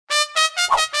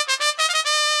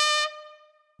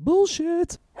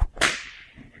Bullshit.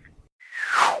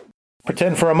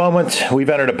 Pretend for a moment we've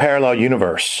entered a parallel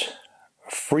universe,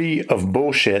 free of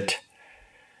bullshit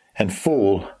and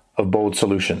full of bold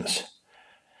solutions.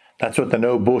 That's what the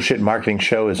No Bullshit Marketing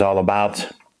Show is all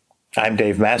about. I'm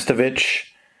Dave Mastovich.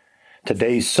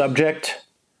 Today's subject,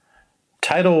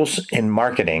 titles in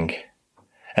marketing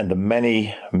and the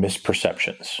many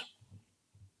misperceptions.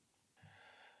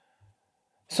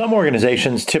 Some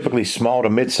organizations, typically small to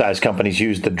mid-sized companies,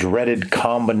 use the dreaded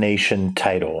combination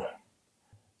title,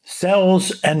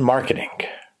 Sales and Marketing.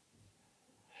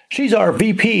 She's our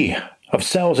VP of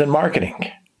Sales and Marketing.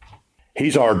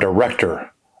 He's our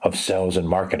Director of Sales and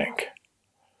Marketing.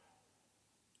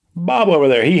 Bob over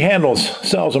there, he handles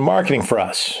sales and marketing for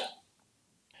us.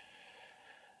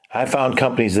 I found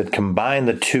companies that combine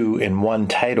the two in one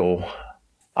title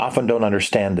often don't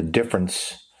understand the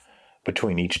difference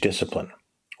between each discipline,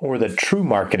 or that true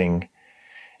marketing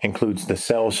includes the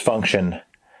sales function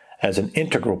as an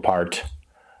integral part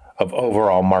of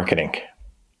overall marketing.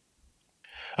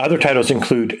 Other titles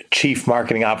include Chief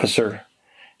Marketing Officer,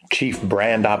 Chief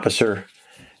Brand Officer,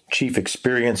 Chief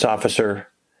Experience Officer,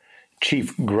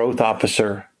 Chief Growth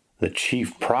Officer. The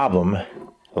chief problem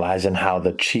lies in how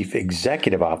the Chief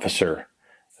Executive Officer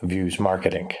views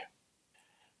marketing.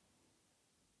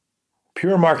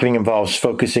 Pure marketing involves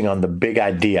focusing on the big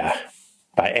idea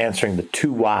by answering the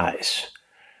two whys: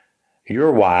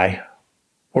 your why,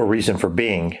 or reason for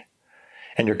being,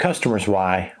 and your customer's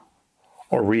why,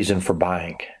 or reason for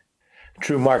buying.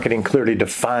 True marketing clearly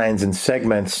defines and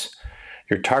segments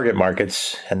your target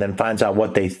markets and then finds out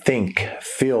what they think,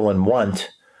 feel, and want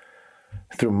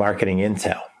through marketing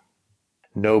intel.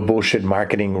 No bullshit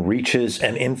marketing reaches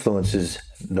and influences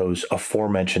those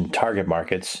aforementioned target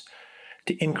markets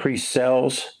to increase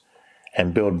sales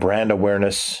and build brand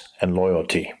awareness and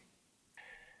loyalty.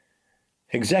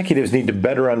 Executives need to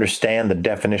better understand the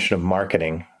definition of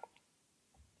marketing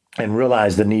and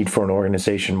realize the need for an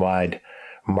organization-wide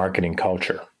marketing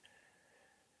culture.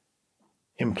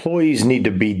 Employees need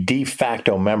to be de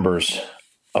facto members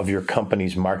of your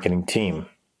company's marketing team.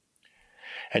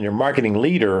 And your marketing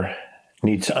leader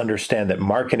needs to understand that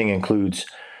marketing includes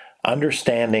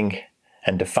understanding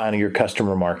and defining your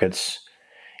customer markets,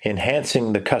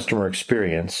 enhancing the customer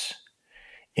experience,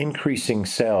 increasing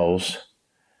sales,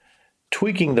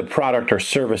 tweaking the product or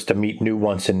service to meet new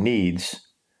wants and needs,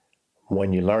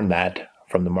 when you learn that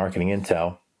from the marketing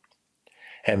intel,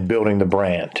 and building the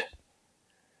brand.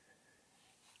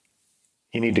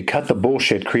 You need to cut the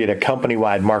bullshit, create a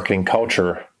company-wide marketing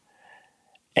culture,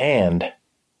 and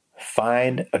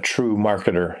find a true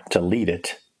marketer to lead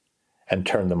it and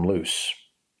turn them loose.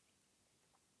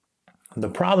 The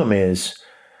problem is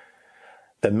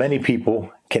that many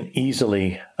people can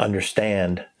easily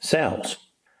understand sales.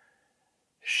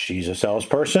 She's a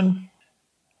salesperson.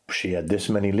 She had this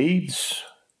many leads,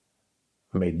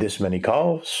 made this many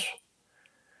calls,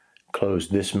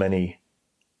 closed this many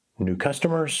new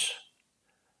customers.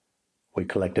 We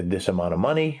collected this amount of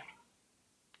money.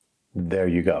 There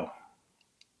you go.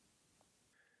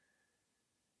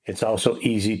 It's also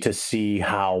easy to see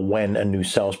how when a new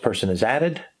salesperson is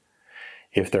added,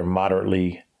 if they're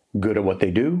moderately good at what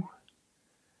they do,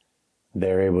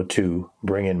 they're able to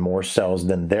bring in more sales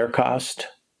than their cost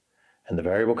and the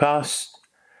variable cost,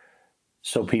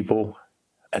 so people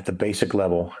at the basic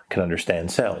level can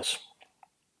understand sales.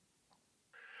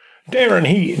 Darren,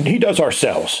 he does our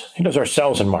sales. He does our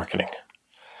sales and marketing.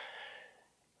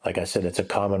 Like I said, it's a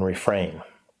common refrain.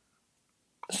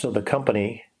 So the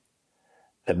company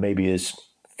that maybe is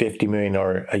 50 million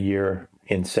or a year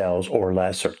in sales or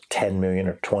less, or 10 million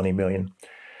or 20 million,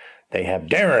 they have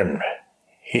Darren.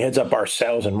 He heads up our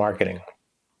sales and marketing.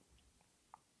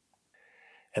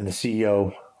 And the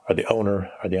CEO or the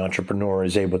owner or the entrepreneur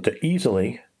is able to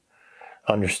easily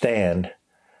understand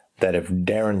that if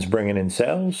Darren's bringing in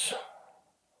sales,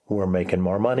 we're making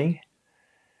more money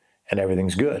and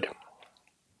everything's good.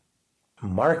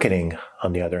 Marketing,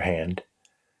 on the other hand,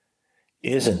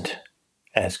 isn't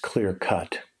as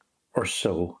clear-cut, or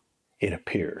so it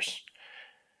appears.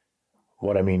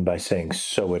 What I mean by saying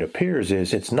so it appears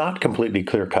is it's not completely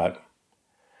clear-cut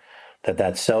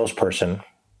that salesperson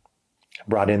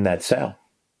brought in that sale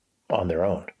on their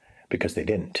own, because they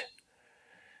didn't.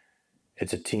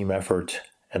 It's a team effort,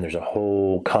 and there's a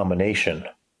whole combination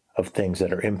of things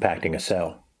that are impacting a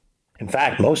sale. In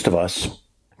fact, most of us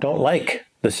don't like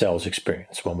the sales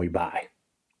experience when we buy.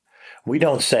 We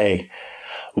don't say,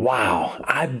 wow,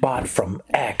 I bought from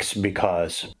X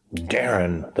because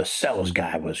Darren, the sales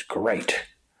guy, was great.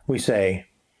 We say,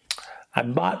 I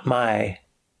bought my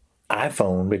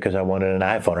iPhone because I wanted an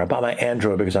iPhone, or I bought my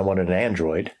Android because I wanted an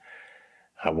Android.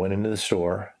 I went into the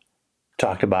store,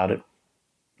 talked about it,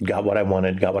 got what I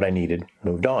wanted, got what I needed,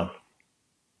 moved on.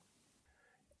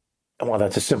 And while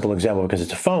that's a simple example because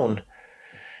it's a phone,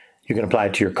 you can apply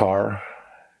it to your car,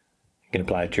 you can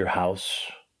apply it to your house,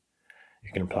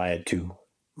 you can apply it to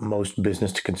most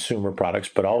business to consumer products,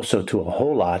 but also to a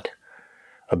whole lot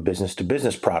of business to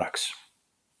business products.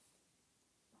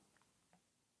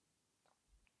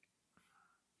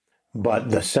 But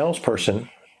the salesperson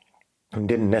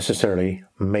didn't necessarily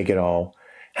make it all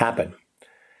happen.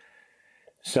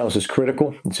 Sales is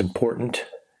critical, it's important,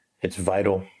 it's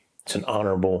vital, it's an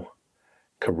honorable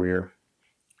career,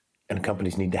 and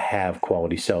companies need to have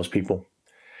quality salespeople.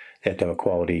 They have to have a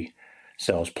quality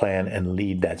sales plan and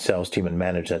lead that sales team and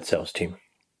manage that sales team.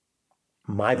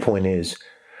 My point is,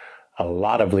 a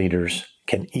lot of leaders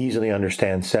can easily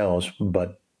understand sales,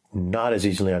 but not as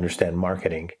easily understand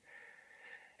marketing.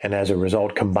 And as a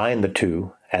result, combine the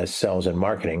two as sales and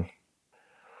marketing,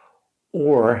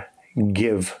 or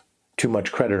give too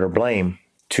much credit or blame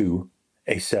to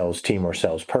a sales team or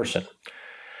salesperson.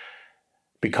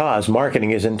 Because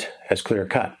marketing isn't as clear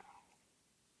cut.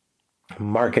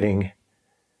 Marketing,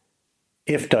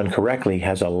 if done correctly,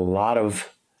 has a lot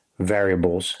of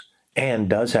variables and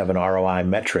does have an ROI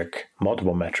metric,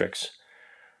 multiple metrics.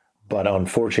 But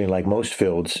unfortunately, like most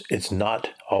fields, it's not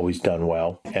always done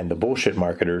well. And the bullshit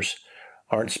marketers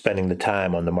aren't spending the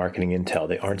time on the marketing intel.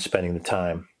 They aren't spending the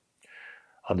time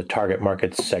on the target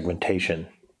market segmentation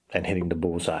and hitting the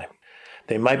bullseye.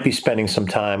 They might be spending some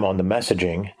time on the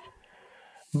messaging,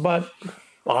 but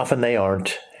often they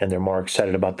aren't, and they're more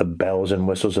excited about the bells and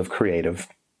whistles of creative.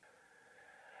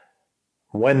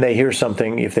 When they hear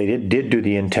something, if they did do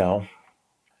the intel,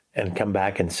 and come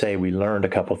back and say, we learned a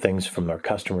couple things from our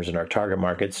customers in our target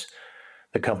markets,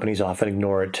 the companies often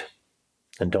ignore it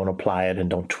and don't apply it and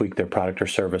don't tweak their product or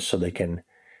service so they can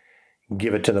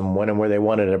give it to them when and where they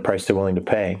want it at a price they're willing to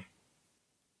pay.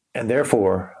 And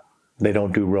therefore, they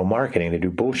don't do real marketing. They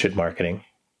do bullshit marketing.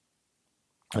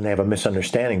 And they have a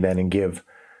misunderstanding then and give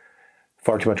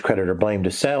far too much credit or blame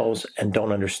to sales and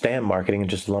don't understand marketing and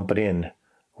just lump it in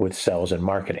with sales and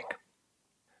marketing.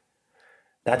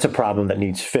 That's a problem that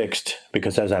needs fixed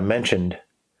because, as I mentioned,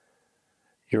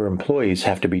 your employees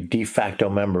have to be de facto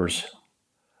members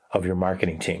of your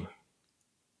marketing team.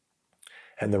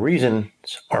 And the reasons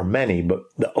are many, but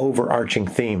the overarching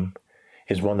theme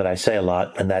is one that I say a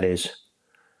lot, and that is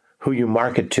who you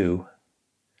market to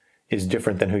is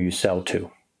different than who you sell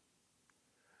to.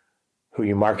 Who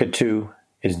you market to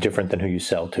is different than who you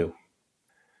sell to.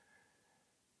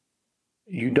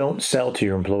 You don't sell to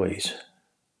your employees,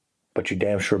 but you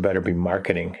damn sure better be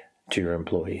marketing to your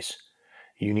employees.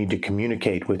 You need to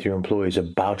communicate with your employees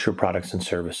about your products and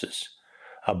services,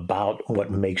 about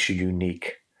what makes you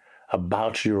unique,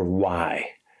 about your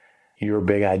why, your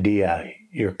big idea,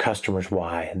 your customer's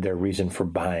why, their reason for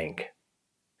buying.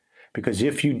 Because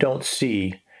if you don't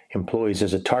see employees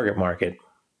as a target market,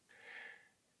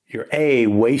 you're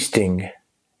wasting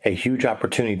a huge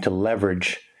opportunity to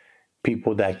leverage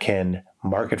people that can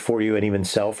market for you and even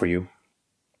sell for you.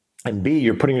 And B,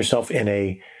 you're putting yourself in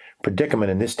a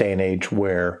predicament in this day and age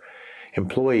where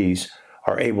employees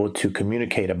are able to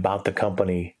communicate about the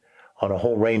company on a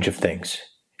whole range of things.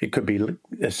 It could be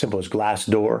as simple as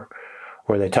Glassdoor,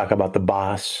 where they talk about the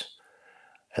boss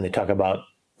and they talk about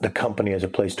the company as a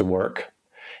place to work.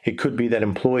 It could be that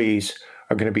employees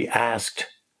are going to be asked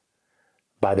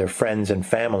by their friends and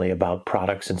family about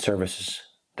products and services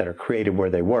that are created where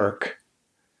they work.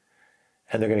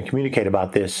 And they're going to communicate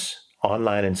about this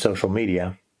online and social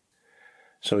media.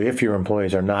 So if your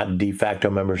employees are not de facto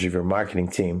members of your marketing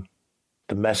team,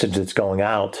 the message that's going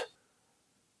out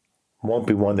won't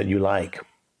be one that you like.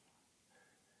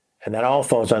 And that all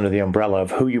falls under the umbrella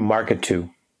of who you market to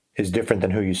is different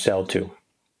than who you sell to.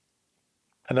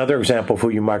 Another example of who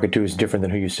you market to is different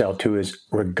than who you sell to is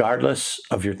regardless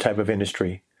of your type of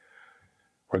industry,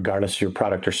 regardless of your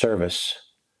product or service,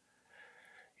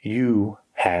 you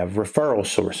have referral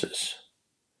sources.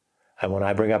 And when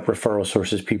I bring up referral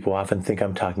sources, people often think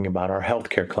I'm talking about our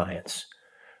healthcare clients,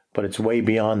 but it's way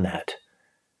beyond that.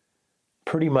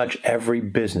 Pretty much every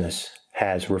business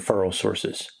has referral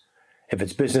sources. If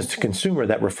it's business to consumer,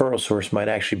 that referral source might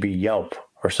actually be Yelp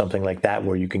or something like that,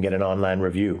 where you can get an online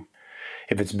review.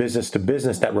 If it's business to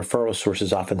business, that referral source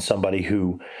is often somebody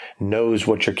who knows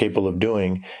what you're capable of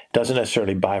doing, doesn't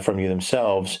necessarily buy from you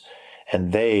themselves,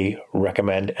 and they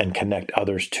recommend and connect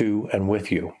others to and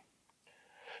with you.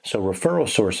 So referral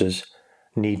sources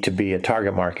need to be a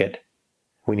target market.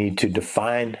 We need to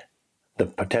define the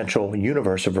potential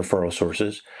universe of referral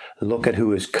sources, look at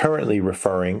who is currently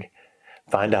referring,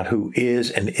 find out who is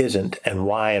and isn't and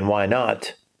why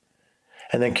not,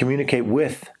 and then communicate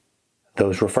with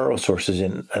those referral sources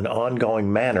in an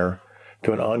ongoing manner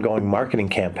through an ongoing marketing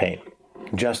campaign,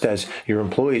 just as your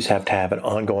employees have to have an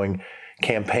ongoing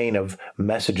campaign of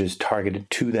messages targeted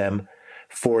to them,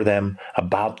 for them,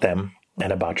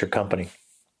 and about your company.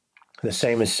 The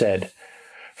same is said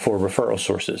for referral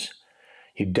sources.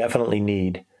 You definitely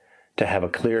need to have a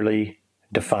clearly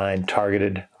defined,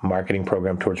 targeted marketing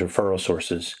program towards referral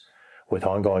sources with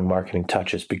ongoing marketing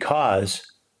touches, because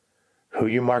who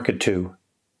you market to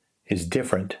is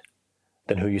different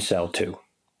than who you sell to.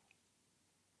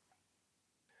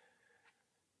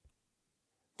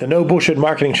 The No Bullshit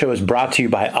Marketing Show is brought to you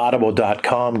by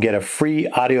Audible.com. Get a free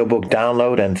audiobook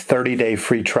download and 30-day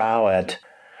free trial at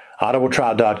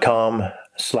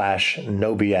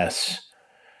audibletrial.com/nobs.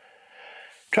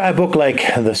 Try a book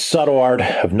like The Subtle Art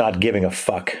of Not Giving a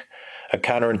Fuck, a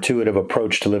counterintuitive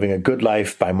approach to living a good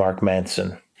life by Mark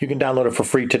Manson. You can download it for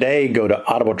free today. Go to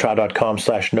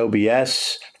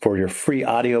audibletrial.com/nobs for your free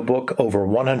audiobook. Over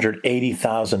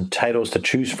 180,000 titles to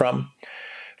choose from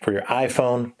for your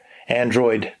iPhone,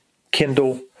 Android,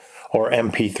 Kindle, or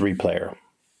MP3 player.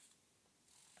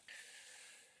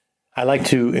 I like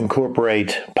to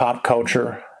incorporate pop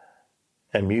culture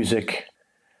and music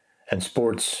and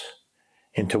sports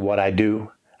into what I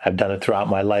do. I've done it throughout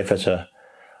my life as a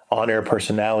on-air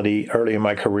personality, early in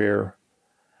my career,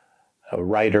 a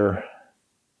writer,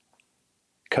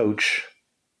 coach,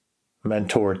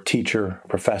 mentor, teacher,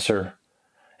 professor,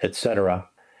 etc.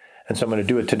 And so I'm going to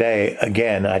do it today.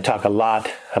 Again, I talk a lot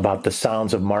about the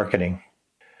sounds of marketing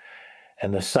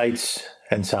and the sights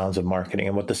and sounds of marketing.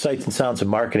 And what the sights and sounds of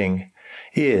marketing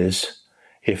is,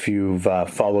 if you've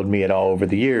followed me at all over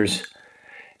the years,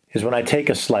 is when I take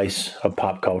a slice of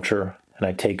pop culture and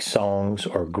I take songs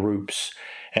or groups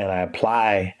and I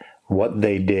apply what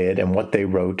they did and what they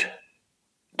wrote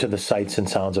to the sights and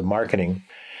sounds of marketing.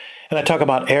 And I talk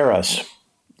about eras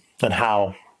and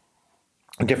how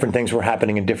different things were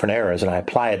happening in different eras, and I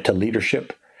apply it to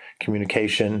leadership,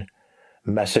 communication,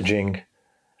 messaging,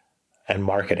 and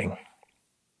marketing.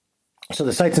 So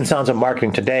the sights and sounds of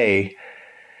marketing today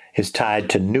is tied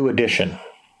to New Edition.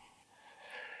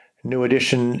 New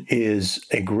Edition is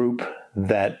a group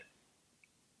that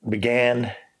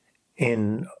began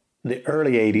in the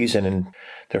early 80s, and in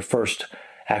their first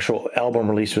actual album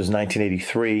release was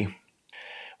 1983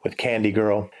 with Candy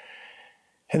Girl.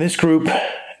 And this group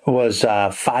was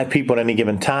 5 people at any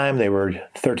given time. They were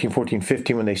 13, 14,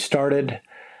 15 when they started,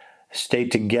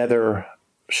 stayed together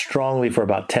strongly for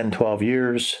about 10, 12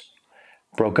 years,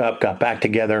 broke up, got back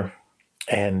together,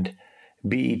 and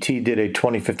BET did a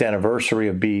 25th anniversary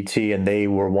of BET, and they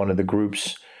were one of the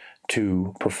groups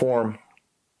to perform.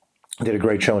 Did a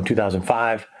great show in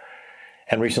 2005.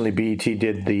 And recently BET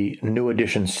did the New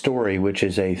Edition Story, which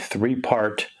is a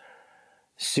 3-part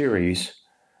series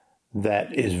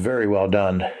that is very well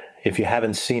done. If you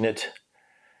haven't seen it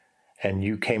and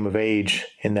you came of age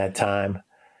in that time,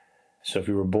 so if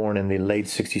you were born in the late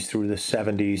 60s through the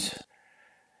 70s,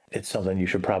 it's something you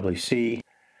should probably see.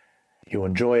 You'll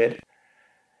enjoy it.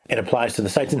 It applies to the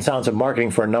sights and sounds of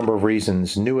marketing for a number of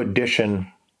reasons. New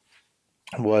Edition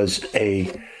was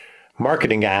a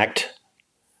marketing act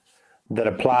that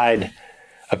applied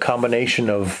a combination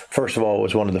of, first of all, it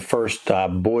was one of the first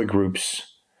boy groups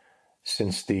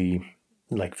since the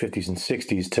 50s and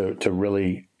 60s to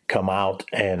really come out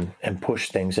and push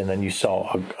things. And then you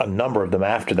saw a number of them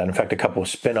after that. In fact, a couple of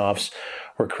spin-offs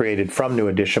were created from New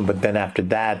Edition. But then after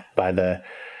that, by the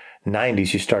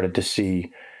 90s, you started to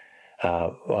see,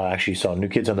 you saw New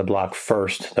Kids on the Block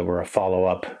first, that were a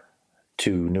follow-up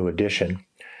to New Edition.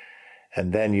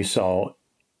 And then you saw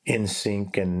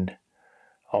NSYNC and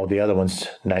all the other ones,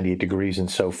 98 Degrees and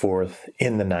so forth,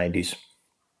 in the 90s.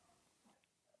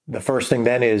 The first thing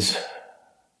then is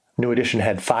New Edition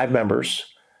had 5 members,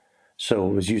 so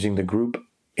it was using the group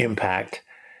impact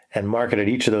and marketed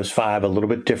each of those 5 a little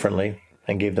bit differently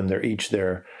and gave them their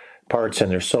parts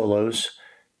and their solos.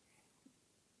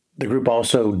 The group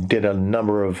also did a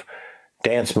number of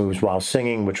dance moves while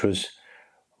singing, which was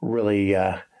really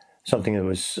something that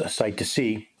was a sight to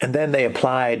see. And then they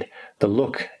applied the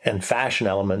look and fashion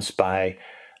elements by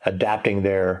adapting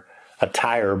their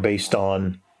attire based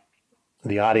on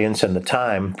the audience and the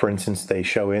time. For instance, they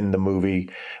show in the movie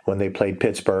when they played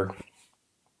Pittsburgh,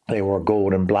 they wore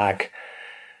gold and black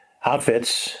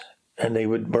outfits, and they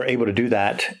were able to do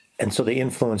that. And so they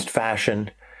influenced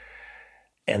fashion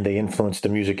and they influenced the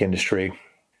music industry.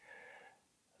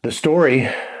 The story,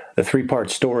 the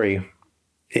 3-part story,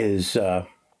 is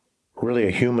really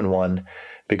a human one,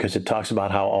 because it talks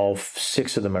about how all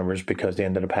 6 of the members, because they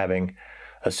ended up having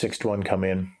a 6th one come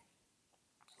in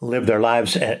lived their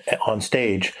lives on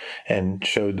stage and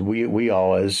showed we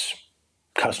all as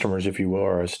customers, if you will,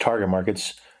 or as target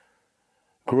markets,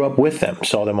 grew up with them,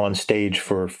 saw them on stage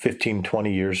for 15,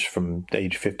 20 years from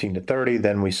age 15 to 30.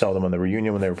 Then we saw them on the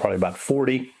reunion when they were probably about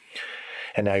 40.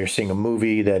 And now you're seeing a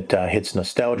movie that hits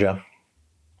nostalgia.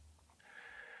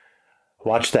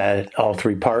 Watched that, all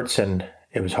three parts, and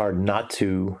it was hard not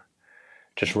to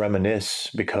just reminisce,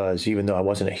 because even though I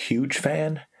wasn't a huge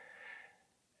fan,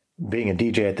 being a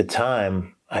DJ at the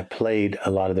time, I played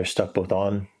a lot of their stuff both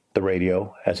on the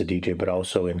radio as a DJ, but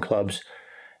also in clubs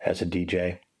as a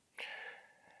DJ.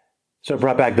 So it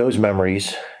brought back those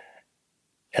memories.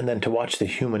 And then to watch the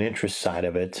human interest side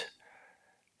of it,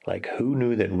 like, who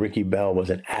knew that Ricky Bell was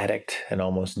an addict and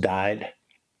almost died?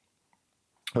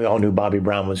 We all knew Bobby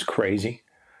Brown was crazy.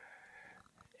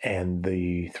 And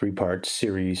the three-part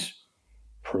series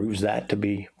proves that to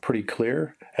be pretty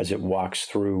clear as it walks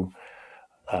through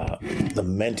the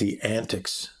mentee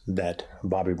antics that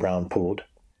Bobby Brown pulled.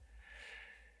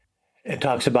 It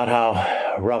talks about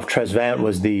how Ralph Tresvant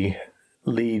was the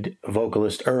lead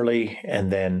vocalist early,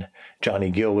 and then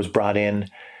Johnny Gill was brought in.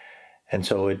 And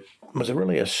so it was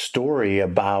really a story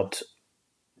about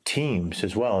teams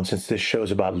as well. And since this show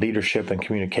is about leadership and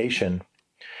communication,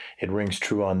 it rings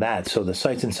true on that. So the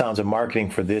Sights and Sounds of Marketing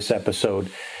for this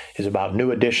episode is about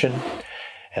New Edition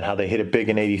and how they hit it big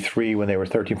in 83 when they were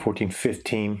 13, 14,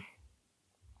 15,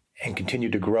 and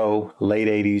continued to grow. Late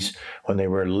 80s, when they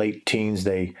were late teens,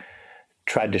 they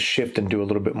tried to shift and do a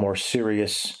little bit more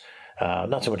serious,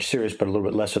 not so much serious, but a little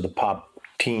bit less of the pop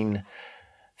teen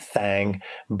thing.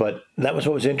 But that was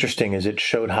what was interesting, is it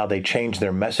showed how they changed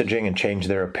their messaging and changed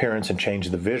their appearance and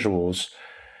changed the visuals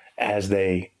as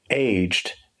they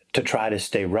aged to try to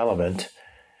stay relevant.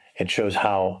 It shows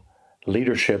how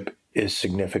leadership is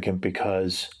significant,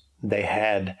 because they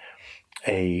had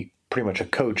pretty much a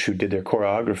coach who did their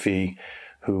choreography,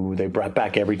 who they brought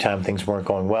back every time things weren't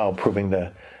going well, proving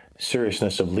the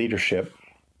seriousness of leadership,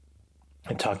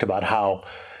 and talked about how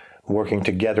working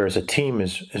together as a team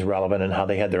is relevant, and how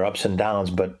they had their ups and downs.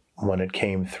 But when it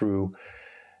came through,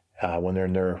 when they're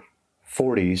in their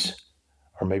 40s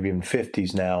or maybe even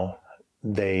 50s now,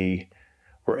 they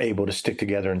were able to stick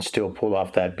together and still pull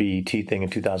off that BET thing in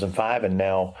 2005. And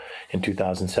now in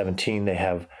 2017, they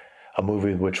have a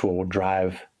movie which will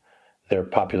drive their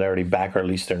popularity back, or at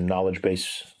least their knowledge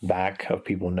base back, of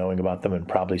people knowing about them, and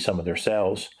probably some of their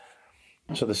sales.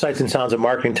 So the Sights and Sounds of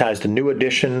Marketing ties to New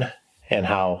Edition and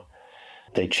how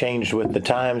they changed with the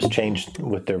times, changed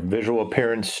with their visual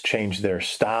appearance, changed their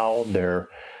style, their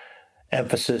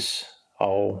emphasis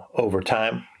all over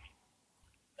time.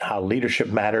 How leadership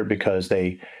mattered, because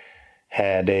they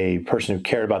had a person who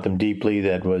cared about them deeply,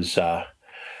 that was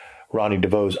Ronnie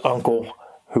DeVoe's uncle,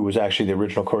 who was actually the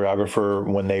original choreographer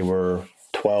when they were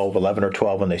 11 or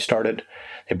 12 when they started.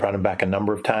 They brought him back a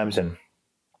number of times, and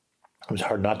it was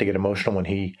hard not to get emotional when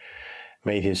he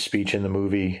made his speech in the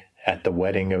movie at the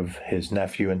wedding of his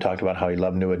nephew and talked about how he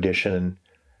loved New Edition and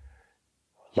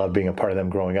loved being a part of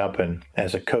them growing up. And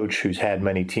as a coach who's had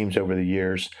many teams over the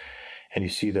years, and you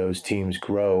see those teams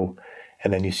grow,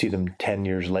 and then you see them 10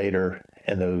 years later,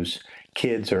 and those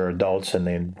kids are adults and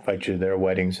they invite you to their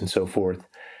weddings and so forth.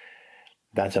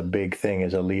 That's a big thing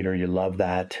as a leader. You love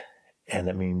that. And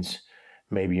that means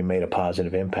maybe you made a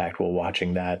positive impact. Well,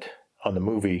 watching that on the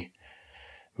movie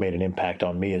made an impact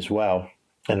on me as well.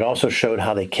 And it also showed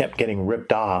how they kept getting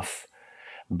ripped off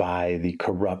by the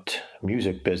corrupt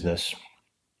music business,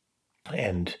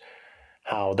 and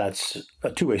how that's a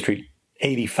two-way street.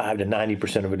 85 to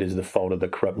 90% of it is the fault of the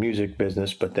corrupt music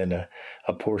business, but then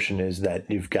a portion is that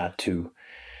you've got to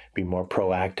be more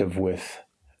proactive with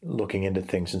looking into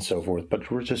things and so forth. But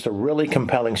we're just a really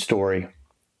compelling story,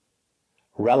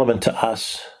 relevant to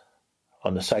us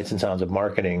on the Sights and Sounds of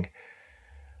Marketing,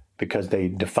 because they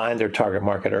defined their target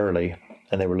market early,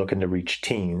 and they were looking to reach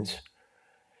teens.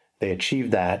 They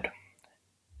achieved that.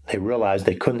 They realized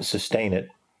they couldn't sustain it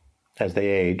as they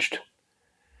aged.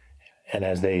 And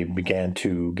as they began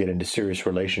to get into serious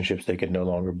relationships, they could no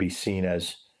longer be seen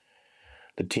as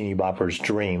the teeny bopper's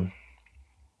dream.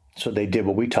 So they did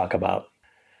what we talk about.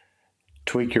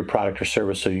 Tweak your product or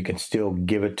service so you can still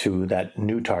give it to that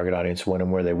new target audience when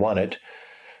and where they want it.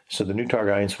 So the new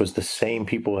target audience was the same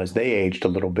people as they aged a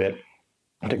little bit,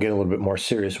 to get a little bit more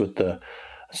serious with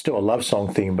still a love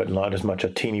song theme, but not as much a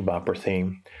teeny bopper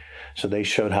theme. So they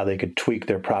showed how they could tweak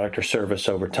their product or service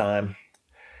over time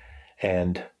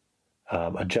and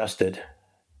adjust it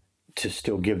to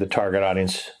still give the target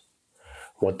audience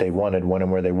what they wanted, when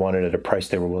and where they wanted, at a price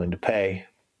they were willing to pay.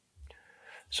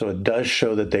 So it does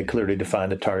show that they clearly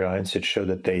defined the target audience. It showed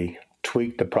that they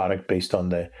tweaked the product based on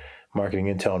the marketing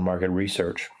intel and market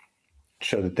research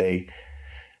show that they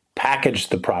packaged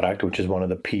the product, which is one of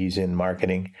the P's in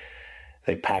marketing.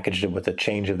 They packaged it with a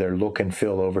change of their look and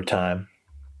feel over time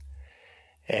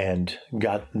and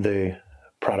got the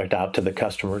product out to the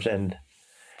customers. And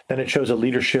then it shows a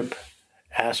leadership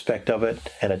aspect of it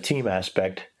and a team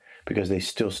aspect because they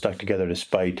still stuck together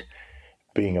despite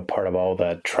being a part of all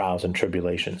the trials and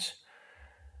tribulations.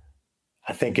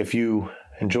 I think if you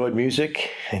enjoyed music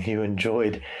and you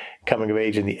enjoyed coming of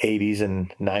age in the 80s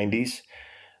and 90s,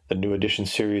 the New Edition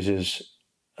series is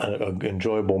an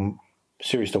enjoyable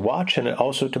series to watch and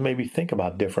also to maybe think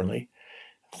about differently.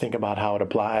 Think about how it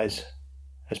applies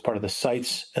as part of the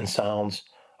sights and sounds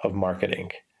of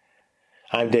marketing.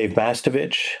 I'm Dave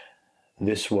Mastovich.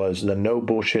 This was the No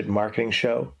Bullshit Marketing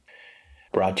Show,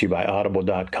 brought to you by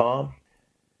Audible.com.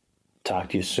 Talk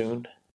to you soon.